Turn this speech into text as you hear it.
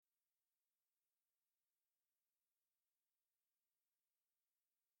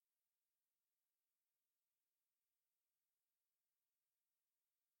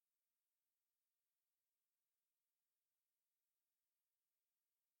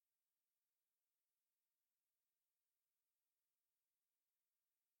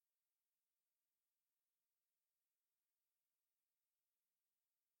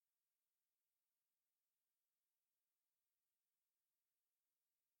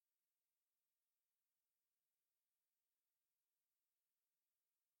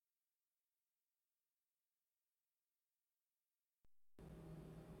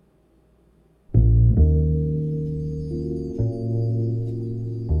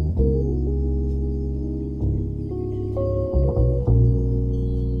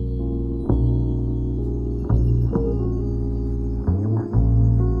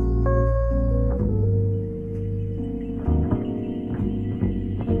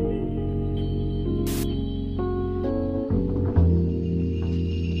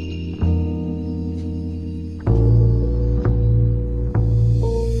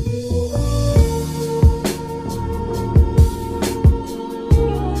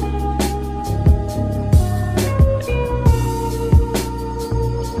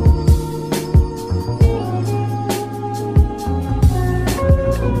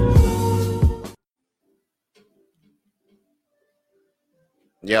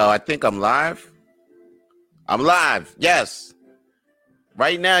Yo, I think I'm live. I'm live. Yes.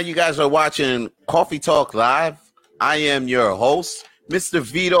 Right now, you guys are watching Coffee Talk Live. I am your host, Mr.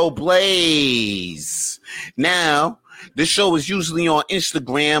 Vito Blaze. Now, this show is usually on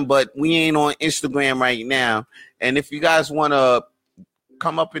Instagram, but we ain't on Instagram right now. And if you guys want to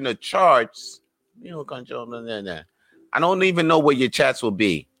come up in the charts, I don't even know what your chats will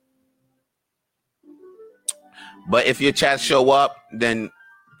be. But if your chats show up, then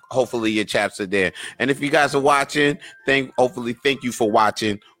hopefully your chats are there. And if you guys are watching, thank you for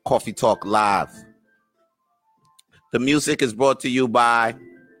watching Coffee Talk Live. The music is brought to you by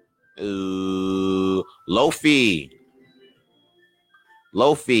Lofi.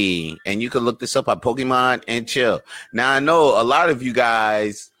 And you can look this up at Pokemon and Chill. Now, I know a lot of you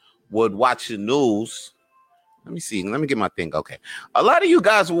guys would watch the news. Let me see. Let me get my thing. Okay. A lot of you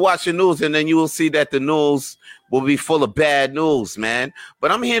guys will watch the news, and then you will see that the news will be full of bad news, man.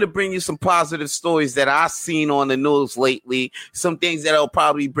 But I'm here to bring you some positive stories that I've seen on the news lately. Some things that'll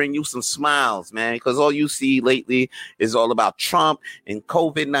probably bring you some smiles, man, because all you see lately is all about Trump and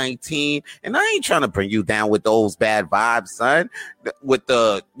COVID-19. And I ain't trying to bring you down with those bad vibes, son. With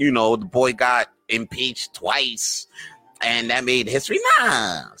the boy got impeached twice, and that made history.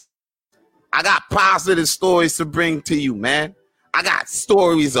 Nah. I got positive stories to bring to you, man. I got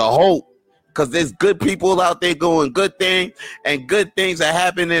stories of hope because there's good people out there doing good things, and good things are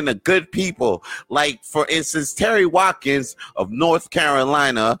happening to good people. Like, for instance, Terry Watkins of North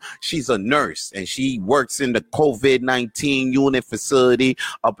Carolina, she's a nurse, and she works in the COVID-19 unit facility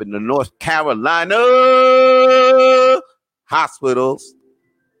up in the North Carolina hospitals.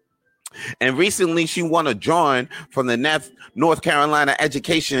 And recently, she won a drawing from the North Carolina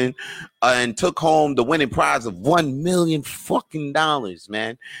Education and took home the winning prize of $1 million fucking dollars,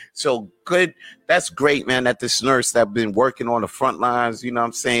 man. So good. That's great, man, that this nurse that been working on the front lines, you know what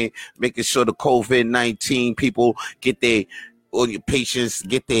I'm saying, making sure the COVID-19 people get or your patients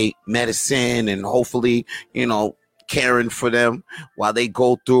get their medicine, and hopefully, caring for them while they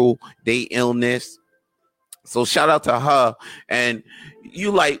go through their illness. So shout out to her. And you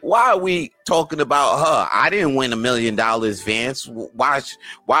like, why are we talking about her? I didn't win $1 million, Vance. Why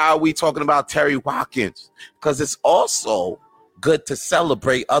are we talking about Terry Watkins? Because it's also good to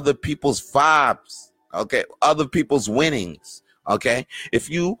celebrate other people's vibes, okay? Other people's winnings, okay? If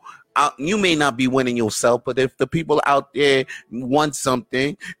you may not be winning yourself, but if the people out there won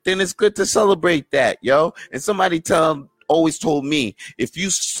something, then it's good to celebrate that, yo. And somebody always told me, if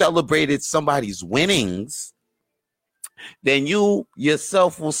you celebrated somebody's winnings, then you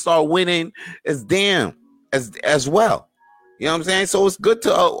yourself will start winning as well. You know what I'm saying? So it's good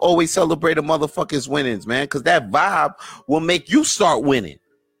to always celebrate a motherfucker's winnings, man, because that vibe will make you start winning.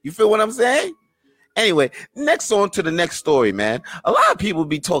 You feel what I'm saying? Anyway, next on to the next story, man. A lot of people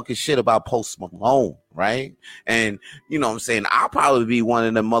be talking shit about Post Malone, right? And you know what I'm saying? I'll probably be one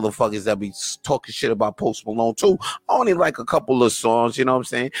of the motherfuckers that be talking shit about Post Malone too. I only like a couple of songs, you know what I'm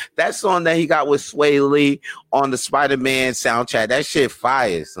saying? That song that he got with Sway Lee on the Spider-Man soundtrack, that shit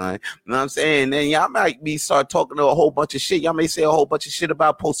fire, son. You know what I'm saying? Then y'all might start talking a whole bunch of shit. Y'all may say a whole bunch of shit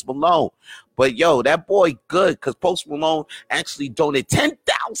about Post Malone. But yo, that boy good, because Post Malone actually donated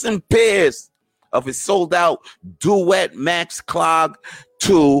 10,000 pairs of his sold-out Duet Max Clog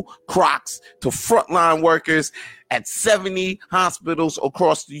 2 Crocs to frontline workers at 70 hospitals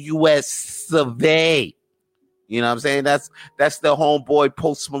across the U.S. survey. You know what I'm saying? That's the homeboy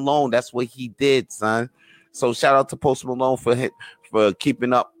Post Malone. That's what he did, son. So shout out to Post Malone for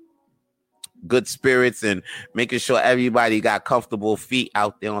keeping up good spirits and making sure everybody got comfortable feet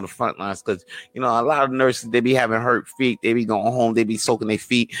out there on the front lines, because a lot of nurses, they be having hurt feet, they be going home, they be soaking their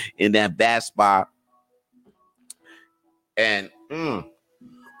feet in that bath spa, and I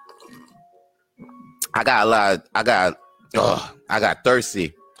got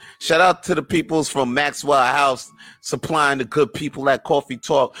thirsty. Shout out to the peoples from Maxwell House supplying the good people at Coffee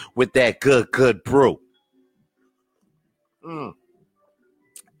Talk with that good brew.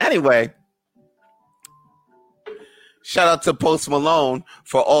 Anyway, shout out to Post Malone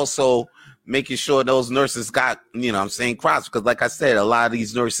for also making sure those nurses got, crops. Because like I said, a lot of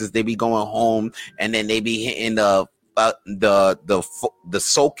these nurses, they be going home and then they be hitting the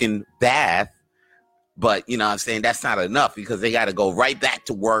soaking bath. But, that's not enough, because they got to go right back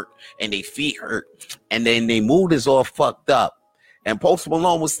to work and they feet hurt and then their mood is all fucked up. And Post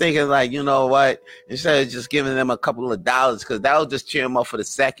Malone was thinking, like, you know what, instead of just giving them a couple of dollars, because that'll just cheer them up for the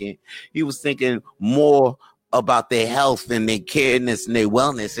second, he was thinking more about their health and their careness and their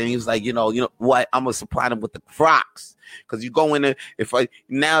wellness. And he was like, you know what, I'm going to supply them with the Crocs. Because you go in there,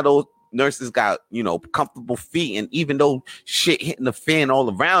 nurses got, comfortable feet, and even though shit hitting the fan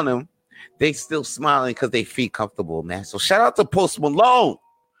all around them, they still smiling because they feet comfortable, man. So shout out to Post Malone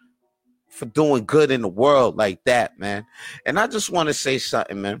for doing good in the world like that, man. And I just want to say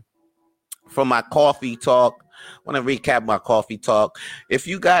something, man. From my coffee talk, I want to recap my coffee talk. If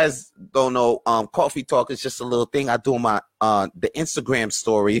you guys don't know, coffee talk is just a little thing I do on my the Instagram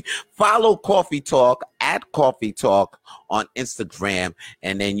story. Follow Coffee Talk at Coffee Talk on Instagram,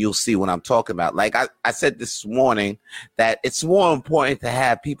 and then you'll see what I'm talking about. Like I said this morning, that it's more important to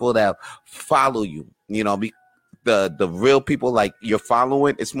have people that follow you. The real people like you're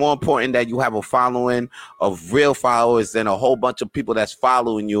following. It's more important that you have a following of real followers than a whole bunch of people that's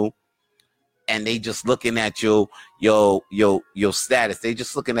following you and they just looking at your status. They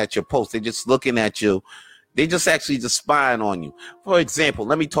just looking at your post. They just looking at you. They just actually just spying on you. For example,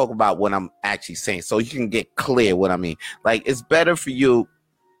 let me talk about what I'm actually saying so you can get clear what I mean. Like, it's better for you,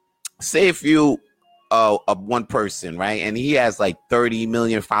 say if you one person, right? And he has like 30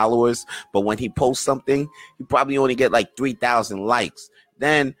 million followers, but when he posts something, he probably only get like 3,000 likes.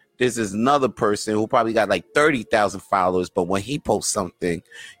 Then there's this another person who probably got like 30,000 followers, but when he posts something,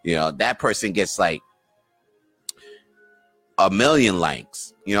 that person gets like 1 million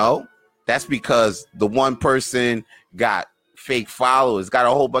likes. That's because the one person got fake followers, got a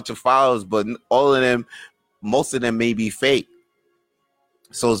whole bunch of followers, but most of them may be fake.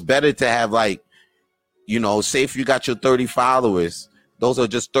 So it's better to have like, say if you got your 30 followers, those are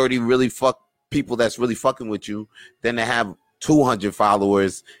just 30 really people that's really fucking with you, than to have 200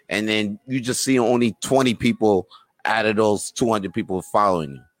 followers and then you just see only 20 people out of those 200 people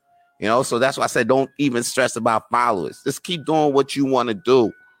following you. So that's why I said don't even stress about followers. Just keep doing what you want to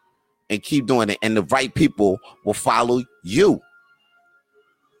do and keep doing it, and the right people will follow you.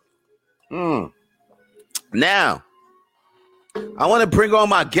 Now, I want to bring on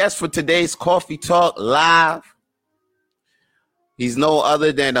my guest for today's Coffee Talk Live. He's no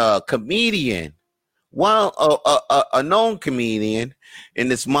other than a comedian, a known comedian in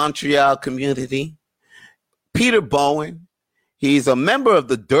this Montreal community, Peter Bowen. He's a member of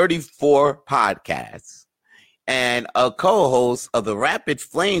the Dirty Four podcast and a co-host of the Rapid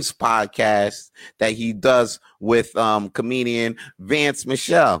Flames podcast that he does with comedian Vance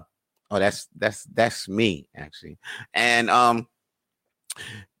Michelle. Oh, that's me actually. And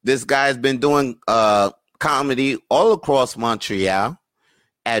this guy's been doing comedy all across Montreal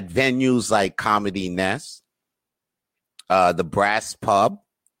at venues like Comedy Nest, the Brass Pub,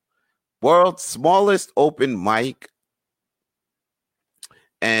 World's Smallest Open Mic,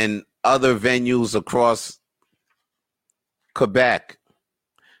 and other venues across Quebec.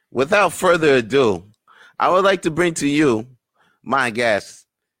 Without further ado, I would like to bring to you my guest,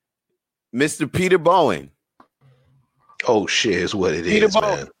 Mr. Peter Bowen. Oh shit, is what it Peter is,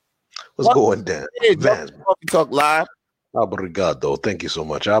 Bowen. Man. What's going down? Coffee Talk Live. Obrigado. Thank you so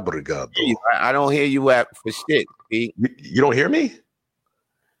much. Obrigado. I don't hear you for shit. You don't hear me?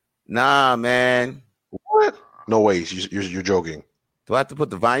 Nah, man. What? No way. You're joking. Do I have to put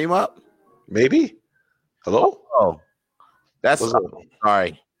the volume up? Maybe. Hello? Oh. That's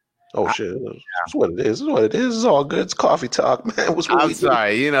sorry. Oh shit. That's what it is. It's what it is. It's all good. It's Coffee Talk, man. I'm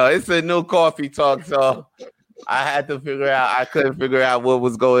sorry. It's a new Coffee Talk, so I had to I couldn't figure out what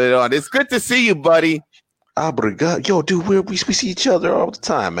was going on. It's good to see you, buddy. Obrigado. Yo, dude, we see each other all the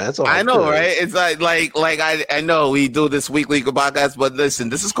time, man. I know, good. Right? It's like I know we do this weekly podcast, but listen,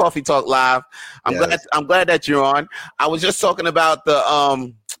 this is Coffee Talk Live. I'm glad that you're on. I was just talking about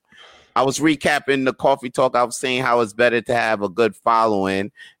I was recapping the Coffee Talk. I was saying how it's better to have a good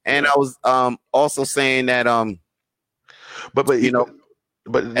following, and I was also saying that but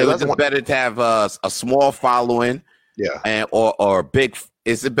it's just better to have a small following, and or big.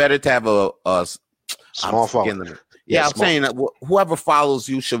 Is it better to have a small following? Yeah, I'm saying that whoever follows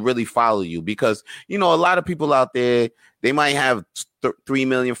you should really follow you, because a lot of people out there, they might have 3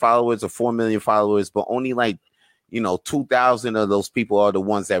 million followers or 4 million followers, but only like 2,000 of those people are the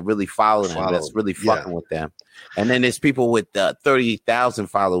ones that really follow them. That's really fucking with them. And then there's people with 30,000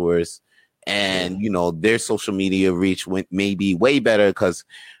 followers, and their social media reach may be way better because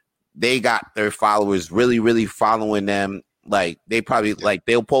they got their followers really, really following them. Like they probably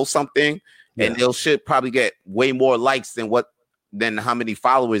they'll post something and they'll probably get way more likes than how many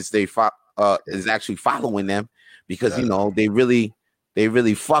followers they is actually following them, because they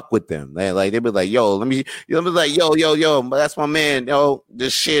really fuck with them. They be like, yo, let me be like, yo, that's my man. Yo,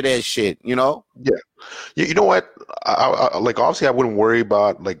 just share that shit, Yeah. You know what? I like, obviously I wouldn't worry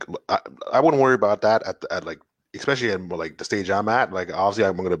about I wouldn't worry about that at like, especially at like the stage I'm at. Like obviously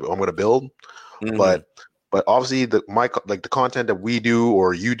I'm gonna build, but But obviously, the content that we do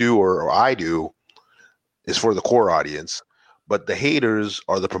or you do or I do is for the core audience. But the haters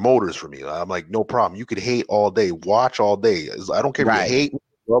are the promoters for me. I'm like, no problem. You could hate all day, watch all day. I don't care if you hate me,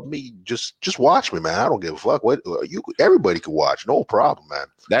 love me. Just watch me, man. I don't give a fuck. What everybody could watch, no problem, man.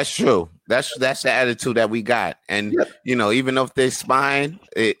 That's true. That's the attitude that we got, and even if they're spying,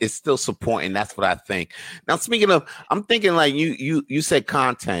 it's still supporting. That's what I think. Now, speaking of, I'm thinking like you said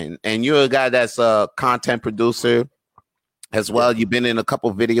content, and you're a guy that's a content producer as well. You've been in a couple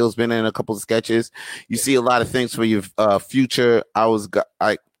of videos, been in a couple of sketches. You see a lot of things for your future. I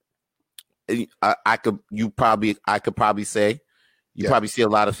could probably say you probably see a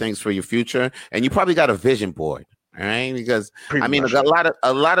lot of things for your future, and you probably got a vision board. All right, because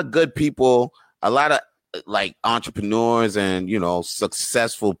a lot of good people, a lot of like entrepreneurs and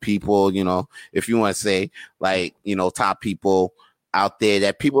successful people, if you want to say like top people out there,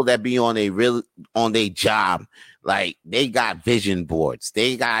 that people that be on their job, like they got vision boards,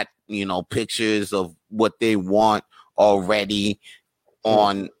 they got pictures of what they want already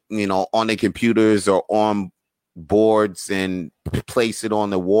on on their computers or on boards and place it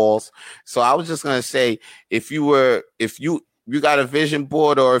on the walls. So I was just gonna say, if you got a vision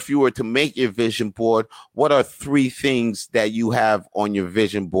board, or if you were to make your vision board, what are 3 things that you have on your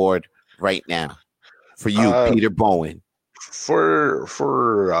vision board right now for you, Peter Bowen? For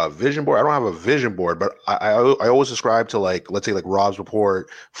vision board, I don't have a vision board, but I always subscribe to let's say Rob's Report,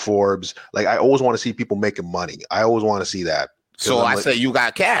 Forbes. Like I always want to see people making money. I always want to see that. So I say you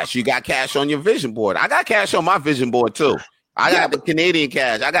got cash. You got cash on your vision board. I got cash on my vision board too. I got the Canadian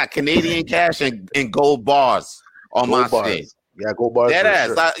cash. I got Canadian cash and gold bars on my shit. Yeah, gold bars. That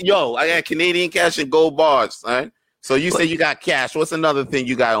ass. Sure. I got Canadian cash and gold bars. All right. So you say you got cash. What's another thing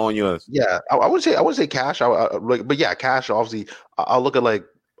you got on yours? Yeah, I would say cash. But yeah, cash. Obviously, I'll look at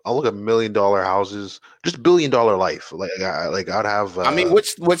 $1 million houses, just $1 billion life. I'd have. I mean,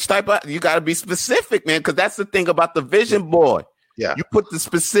 which type of? You got to be specific, man, because that's the thing about the vision board. Yeah, you put the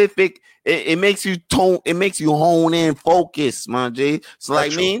specific. It makes you hone in, focus, man, G. So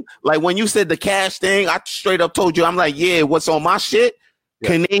like when you said the cash thing, I straight up told you, I'm like, yeah, what's on my shit? Yeah.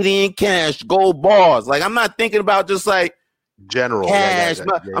 Canadian cash, gold bars. Like I'm not thinking about just like general cash.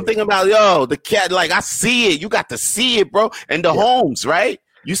 I'm thinking about the cat. Like I see it. You got to see it, bro. And the homes, right?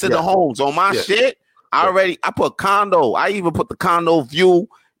 You said the homes on my shit. I put condo. I even put the condo view.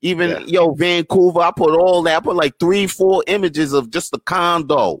 Even Vancouver. I put all that. I put like 3-4 images of just the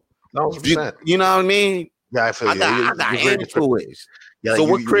condo. No, you know what I mean? Yeah, I feel you. I got into it. Yeah, so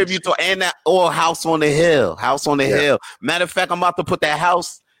what crib you to? And that house on the hill. House on the hill. Matter of fact, I'm about to put that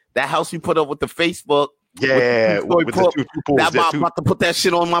house you put up with the Facebook. Yeah, with the two pools. I'm about to put that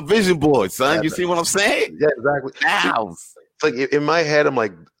shit on my vision board, son. Yeah, you see what I'm saying? Yeah, exactly. That house. It's like in my head, I'm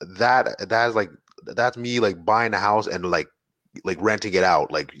like that's me like buying a house and like renting it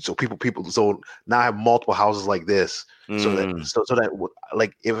out. Like so people. So now I have multiple houses like this. So that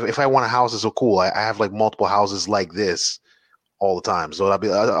like if I want a house, it's so cool. I have like multiple houses like this all the time. So I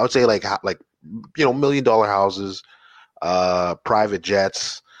would say like $1 million houses, private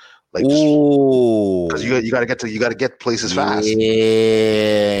jets. Like, because you got to get places fast.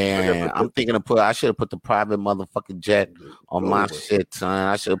 Yeah, I'm thinking I should have put the private motherfucking jet on my shit, son.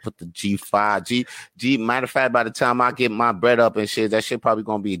 I should have put the G5. G. Matter of fact, by the time I get my bread up and shit, that shit probably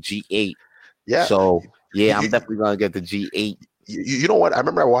gonna be a G8. Yeah. So yeah, I'm definitely gonna get the G8. You know what? I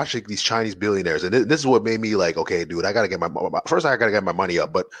remember I watched these Chinese billionaires, and this is what made me like, okay, dude, I gotta get my money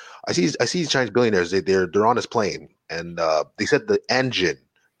up. But I see these Chinese billionaires. They're on this plane, and they said the engine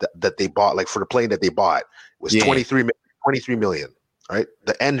that they bought, like for the plane that they bought, was 23 million. Right,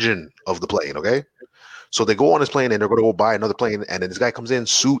 the engine of the plane. Okay, so they go on this plane and they're going to go buy another plane, and then this guy comes in,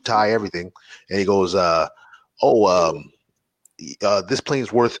 suit, tie, everything, and he goes, this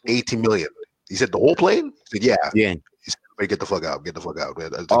plane's worth 18 million. He said the whole plane. He said, yeah. He said, get the fuck out, man.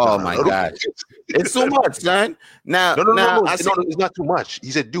 Oh my god, it's too much, son. No, it's not too much.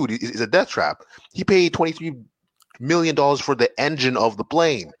 He said, dude, it's a death trap. He paid $23 million for the engine of the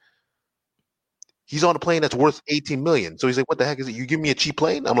plane. He's on a plane that's worth 18 million. So he's like, what the heck is it? You give me a cheap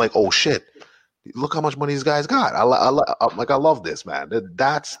plane? I'm like, oh shit. Look how much money these guys got. I love this, man.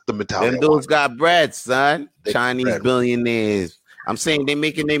 That's the mentality. Them dudes got bread, son. Chinese billionaires. I'm saying they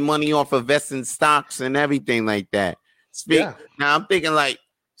making their money off of investing stocks and everything like that. Now I'm thinking like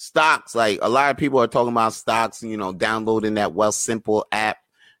stocks, like a lot of people are talking about stocks, downloading that Wealth Simple app.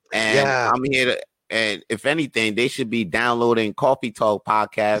 And I'm here to, and if anything, they should be downloading Coffee Talk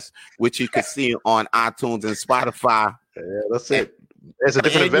podcast, which you can see on iTunes and Spotify. Yeah, that's it. It's a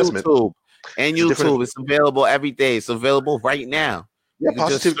different investment. YouTube. It's available every day. It's available right now. You can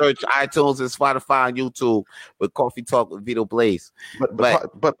just search iTunes and Spotify and YouTube with Coffee Talk with Vito Blaze.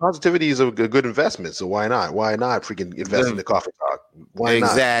 But positivity is a good investment. So why not? Why not freaking invest in the Coffee Talk? Why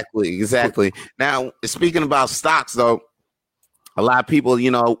not? Exactly. Now, speaking about stocks, though, a lot of people,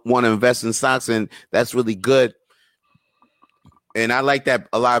 want to invest in stocks, and that's really good. And I like that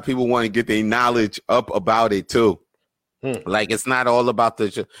a lot of people want to get their knowledge up about it too. Like, it's not all about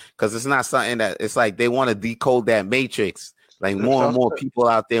because it's not something that it's like they want to decode that matrix. Like, more and more people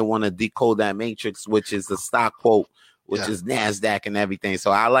out there want to decode that matrix, which is the stock quote, which is NASDAQ and everything.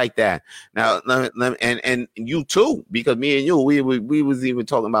 So I like that. Now, and you too, because me and you, we was even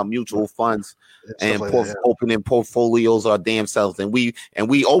talking about mutual funds and opening portfolios our damn selves. And we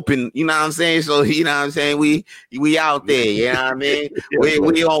open, you know what I'm saying? So, you know what I'm saying? We out there, you know what I mean?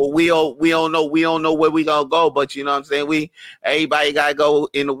 we don't know where we gonna go, but you know what I'm saying? Everybody gotta go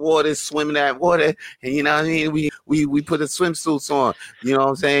in the water, swim in that water, and you know what I mean? We put the swimsuits on, you know what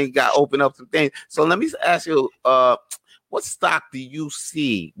I'm saying? Got to open up some things. So let me ask you, what stock do you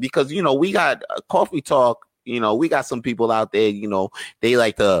see? Because, we got Coffee Talk, we got some people out there, they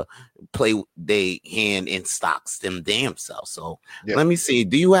like to play their hand in stocks them damn self. So let me see.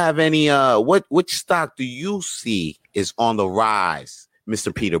 Do you have any, which stock do you see is on the rise,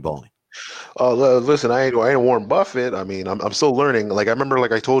 Mr. Peter Bowen? Listen, I ain't Warren Buffett. I mean, I'm still learning. Like, I remember,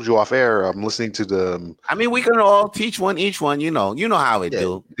 like I told you off air, I'm listening to the. I mean, we can all teach one each one. You know how it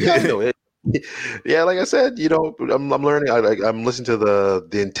do. Yeah, I know it. Yeah, like I said, I'm learning. I'm listening to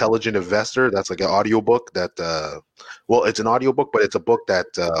the Intelligent Investor. That's like an audiobook that, it's an audiobook, but it's a book that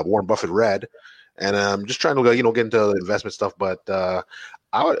Warren Buffett read, and I'm just trying to get into investment stuff. But the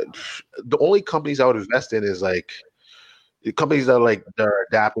only companies I would invest in is like companies that are they're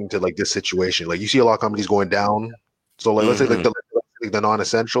adapting to like this situation. Like, you see a lot of companies going down. So let's say like the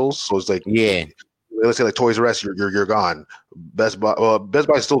non-essentials. So it's like let's say like Toys R Us, you're gone. Best Buy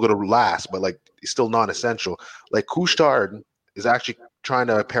is still going to last, but like it's still non-essential. Like Couche-Tard is actually trying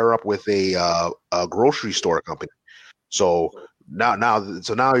to pair up with a grocery store company. So now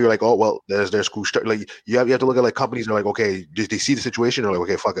you're like, oh well, there's Couche-Tard. Like you have to look at like companies that are like, okay, did they see the situation? They're like,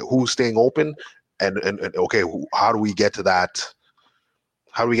 okay, fuck it, who's staying open? And okay, how do we get to that?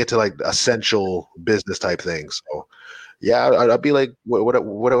 How do we get to like essential business type things? So. Yeah, I'd be like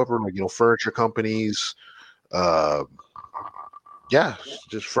whatever, like furniture companies,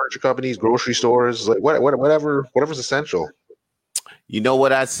 just furniture companies, grocery stores, like whatever's essential. You know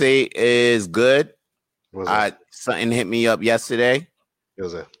what I say is good? Something hit me up yesterday. What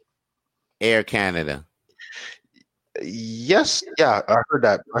was it? Air Canada. Yes, yeah, I heard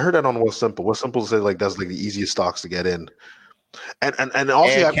that. I heard that on What's Simple. What's Simple said like that's like the easiest stocks to get in, and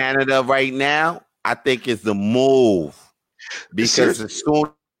also Air Canada right now, I think is the move. Because as soon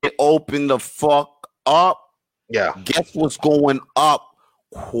as they open the fuck up, guess what's going up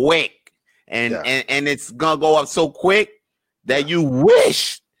quick, and it's gonna go up so quick that you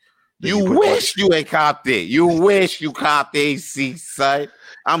wish you had copped it. You wish you copped AC, son.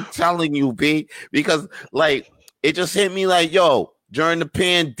 I'm telling you, B, because like it just hit me like, yo, during the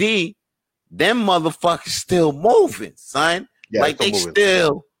pandemic, them motherfuckers still moving, son. Yeah, like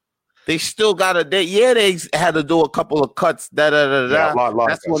they still got they had to do a couple of cuts.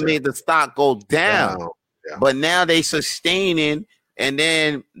 That's what made the stock go down. Yeah. But now they sustaining, and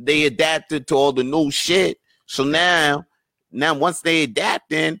then they adapted to all the new shit. So now once they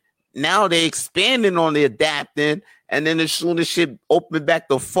adapting, now they expanding on the adapting, and then as soon as shit open back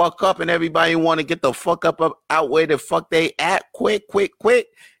the fuck up, and everybody want to get the fuck up out where the fuck they at, quick.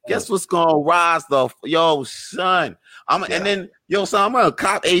 Guess what's gonna rise yo, son? And then son, I'm gonna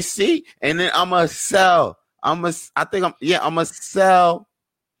cop AC, and then I'm gonna sell. I'm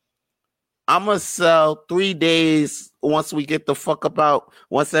gonna sell 3 days once we get the fuck up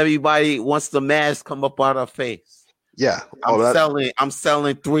once the mask come up out our face. Yeah. I'm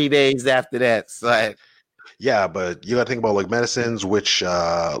selling 3 days after that. So yeah, but you gotta think about like medicines, which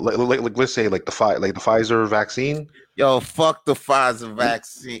like let's say like the Pfizer vaccine. Yo, fuck the Pfizer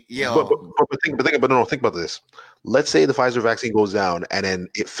vaccine. Yo, think about this. Let's say the Pfizer vaccine goes down and then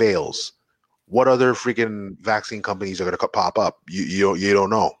it fails. What other freaking vaccine companies are gonna pop up? You don't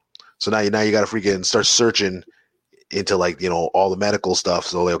know. So now you got to freaking start searching into like all the medical stuff.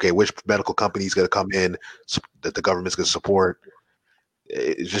 So like, okay, which medical company is gonna come in that the government's gonna support?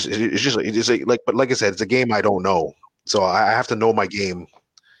 It's just like, but like I said, it's a game I don't know. So I have to know my game.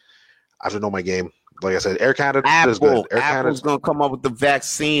 Like I said, Air Canada is good. Apple's gonna come up with the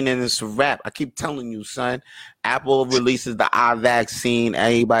vaccine, and it's a wrap. I keep telling you, son. Apple releases the vaccine.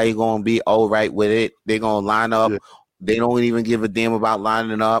 Everybody gonna be all right with it. They're gonna line up. Yeah. They don't even give a damn about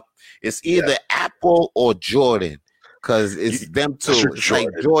lining up. It's either Apple or Jordan. because it's them two. It's like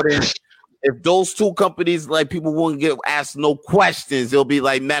Jordan. If those two companies, like, people won't get asked no questions, they'll be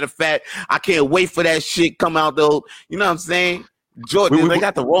like, matter of fact, I can't wait for that shit come out though. You know what I'm saying? Jordan, they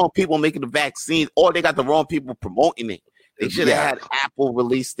got the wrong people making the vaccines, or they got the wrong people promoting it. They should have had Apple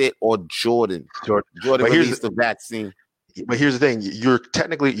released it, or Jordan released the vaccine. But here's the thing: you're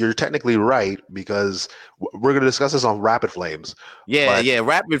technically right, because we're gonna discuss this on Rapid Flames.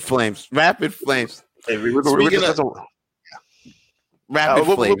 Rapid Flames. Rapid Flames. Three more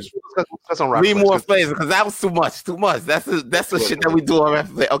flames, because that was too much. That's the shit that we do on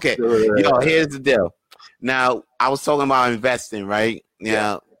Rapid Flames. Okay, here's the deal. Now, I was talking about investing, right?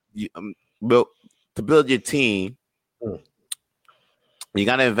 Now, to build your team, you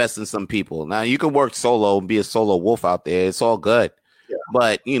got to invest in some people. Now, you can work solo and be a solo wolf out there. It's all good. Yeah.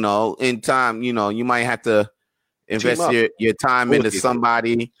 But, in time, you might have to invest your time into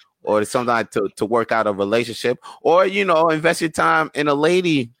somebody, or somebody to work out a relationship, or, invest your time in a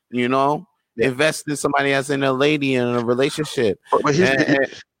lady, invest in somebody that's in a lady in a relationship. But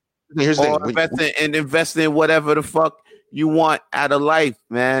here's the thing. Invest in whatever the fuck you want out of life,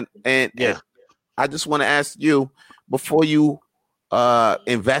 man. And I just want to ask you, before you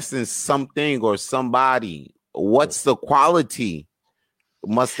invest in something or somebody, what's the quality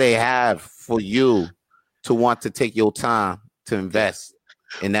must they have for you to want to take your time to invest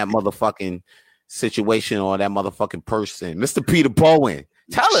in that motherfucking situation or that motherfucking person? Mr. Peter Bowen,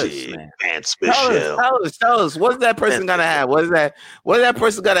 tell us, man. Tell us. What's that person gonna have? What is that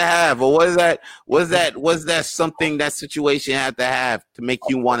person gonna have? Or was that something that situation had to have to make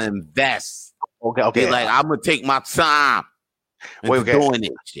you want to invest? Okay. Like, I'm gonna take my time doing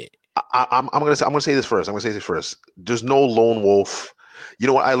it shit. I'm gonna say this first. There's no lone wolf. You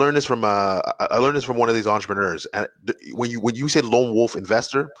know what? I learned this from one of these entrepreneurs. And when you say lone wolf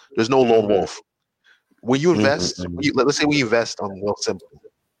investor, there's no lone wolf. When you invest, let's say we invest on Wealthsimple,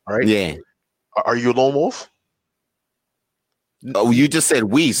 all right? Yeah. Are you a lone wolf? Oh, you just said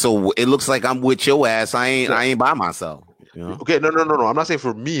we, so it looks like I'm with your ass. I ain't by myself. Okay, no. I'm not saying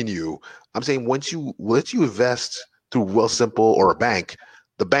for me and you. I'm saying once you invest through Wealthsimple or a bank,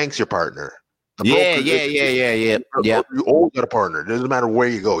 the bank's your partner. Yeah. You always got a partner. It doesn't matter where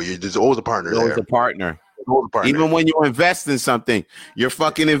you go. There's always a partner. There's always a partner. Even when you invest in something, you're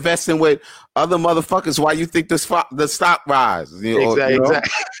fucking investing with other motherfuckers. Why you think the stock rise?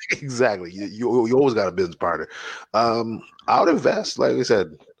 Exactly. You always got a business partner. I would invest, like I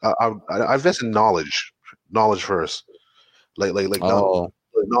said, I invest in knowledge first.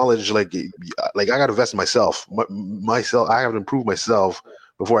 Knowledge. Like I got to invest in myself. I have to improve myself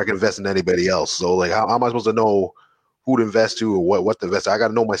before I can invest in anybody else. So, like, how am I supposed to know who to invest to or what to invest? I got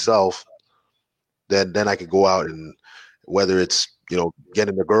to know myself. Then I could go out, and whether it's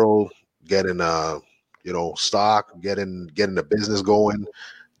getting a girl, getting stock, getting a business going,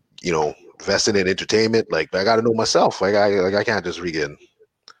 investing in entertainment. Like, I got to know myself. I can't just begin.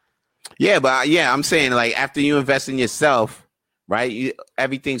 Yeah, but I'm saying, like, after you invest in yourself, right?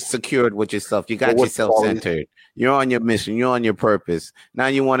 Everything's secured with yourself. You got yourself centered. You're on your mission. You're on your purpose. Now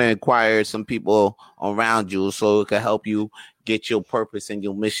you want to acquire some people around you so it can help you get your purpose and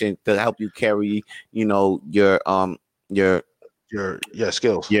your mission, to help you carry, your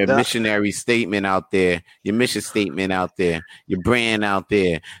skills, your missionary statement out there, your mission statement out there, your brand out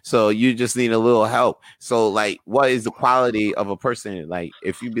there. So you just need a little help. So, like, what is the quality of a person? Like,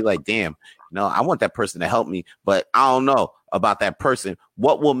 if you be like, damn, I want that person to help me, but I don't know about that person.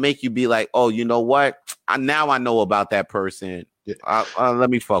 What will make you be like, oh, you know what? Now I know about that person. Let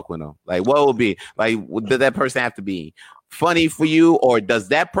me fuck with them. Like, what will be like? Does that person have to be funny for you, or does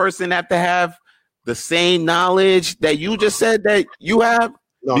that person have to have the same knowledge that you just said that you have?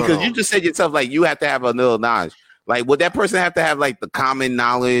 Because you just said yourself, like, you have to have a little knowledge. Like, would that person have to have, like, the common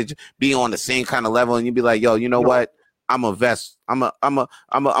knowledge, be on the same kind of level, and you'd be like, yo, you know what? I'm a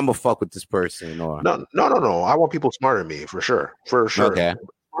fuck with this person. Or no. I want people smarter than me, for sure. Okay. Smarter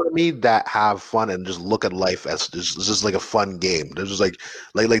than me that have fun and just look at life as just like a fun game. They're just like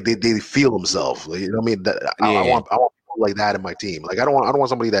they feel themselves. Like, you know what I mean? I want people like that in my team. Like, I don't want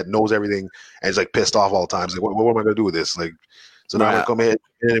somebody that knows everything and is like pissed off all the time. It's like, what am I gonna do with this? Like, so now I'm gonna come in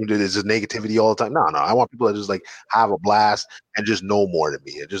and there's just negativity all the time. No. I want people that just like have a blast and just know more than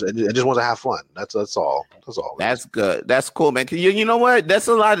me. And just want to have fun. That's all. That's good. That's cool, man. You know what? That's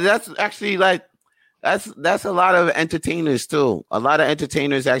a lot. That's actually like that's a lot of entertainers too. A lot of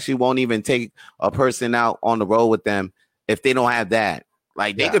entertainers actually won't even take a person out on the road with them if they don't have that.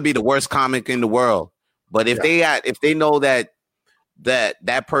 Like, they could be the worst comic in the world, but if they know that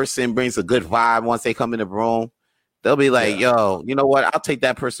person brings a good vibe once they come in the room, they'll be like, yo, you know what? I'll take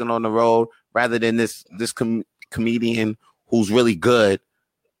that person on the road rather than this comedian who's really good,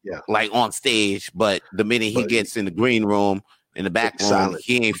 Yeah. like on stage, but the minute he gets in the green room, in the back room, silent.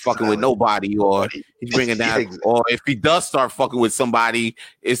 he ain't fucking with nobody, or he's bringing down, or if he does start fucking with somebody,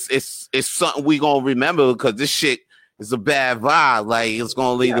 it's something we gonna remember because this shit is a bad vibe. Like it's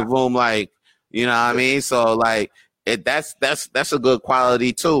gonna leave the room like, you know what I mean? So like that's a good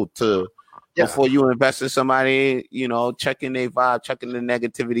quality too to before you invest in somebody, you know, checking their vibe, checking the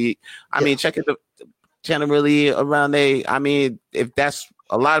negativity. I mean, checking the generally around I mean, if that's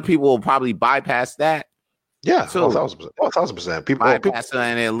a lot of people will probably bypass that. Yeah, 1,000%. People bypass it,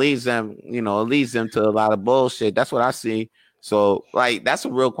 and it leads them, you know, it leads them to a lot of bullshit. That's what I see. So, like, that's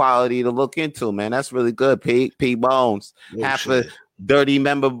a real quality to look into, man. That's really good. P Bones, half of dirty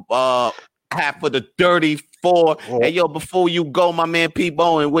member, half of the 34. Hey, yo, before you go, my man P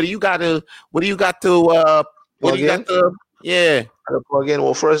Bowen, what do you got to yeah. Plug in.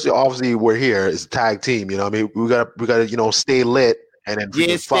 Well, first, obviously, we're here. It's a tag team. You know what I mean? We gotta, you know, stay lit. And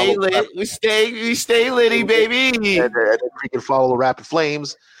then stay lit. We stay litty, baby. And then freaking follow the Rapid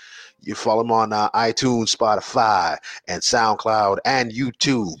Flames. You follow them on iTunes, Spotify, and SoundCloud, and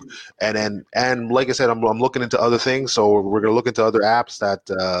YouTube. And like I said, I'm looking into other things. So we're gonna look into other apps that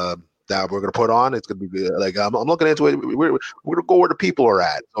we're gonna put on. It's gonna be like I'm looking into it. We're gonna go where the people are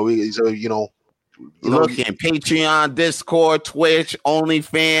at. So you know, looking Patreon, Discord, Twitch,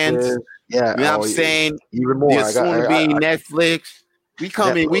 OnlyFans. Yeah, you know what I'm saying? Even more. It's soon to be Netflix. We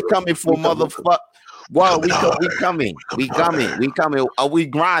coming for motherfucker. Well, we coming. Are we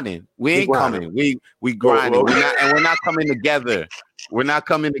grinding? We ain't coming. We grinding. We're not coming together. We're not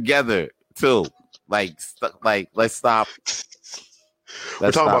coming together too. Like let's stop.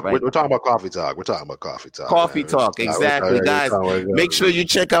 We're talking about coffee talk. Coffee talk, exactly, guys. Make sure you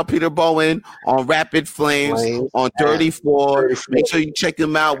check out Peter Bowen on Rapid Flames on 34. Make sure you check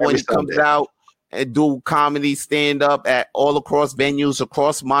him out when he comes out and do comedy stand up at all across venues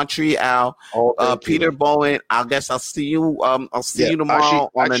across Montreal. Peter Bowen, I guess I'll see you. I'll see you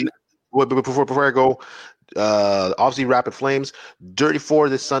tomorrow. Before I go. Obviously Rapid Flames 34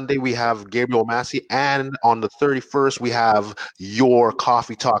 this Sunday we have Gabriel Massey, and on the 31st we have your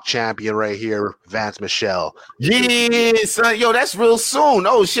Coffee Talk champion right here, Vance Michelle. Yeah, son, yo, that's real soon.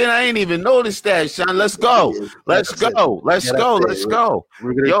 Oh shit, I ain't even noticed that, son. Let's go. Let's go.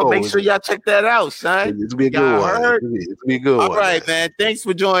 Yo, make sure y'all check that out, son. It's be a good one. It's be a good one. All right, man. Thanks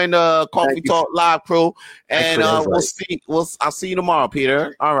for joining the Coffee Talk Live crew, and I'll see you tomorrow,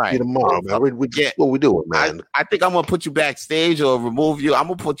 Peter. All right. See you tomorrow, man. What we doing, man? I think I'm gonna put you backstage or remove you. I'm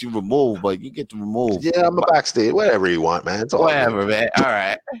gonna put you removed, but you get to remove. Yeah, I'm a backstage. Whatever you want, man. It's all whatever, man. All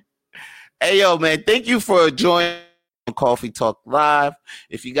right. Hey, yo, man. Thank you for joining Coffee Talk Live.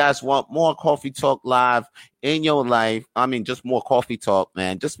 If you guys want more Coffee Talk Live in your life, I mean, just more Coffee Talk,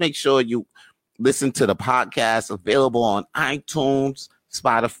 man. Just make sure you listen to the podcast available on iTunes,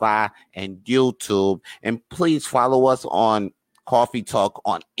 Spotify, and YouTube. And please follow us on Coffee Talk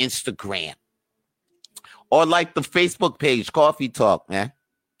on Instagram. Or like the Facebook page, Coffee Talk, man.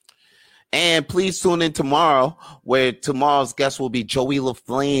 And please tune in tomorrow, where tomorrow's guest will be Joey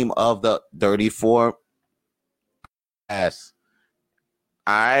LaFlame of the 34. Yes.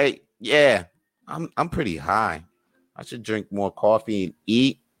 All right. Yeah. I'm pretty high. I should drink more coffee and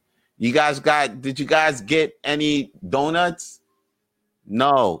eat. Did you guys get any donuts?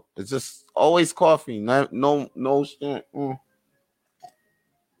 No. It's just always coffee. No shit.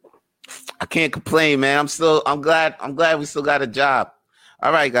 I can't complain, man. I'm glad we still got a job.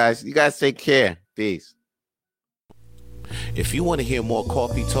 All right, guys. You guys take care. Peace. If you want to hear more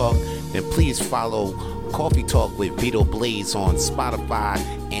Coffee Talk, then please follow Coffee Talk with Vito Blaze on Spotify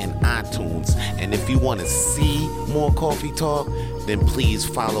and iTunes. And if you want to see more Coffee Talk, then please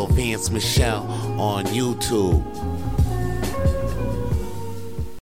follow Vance Michelle on YouTube.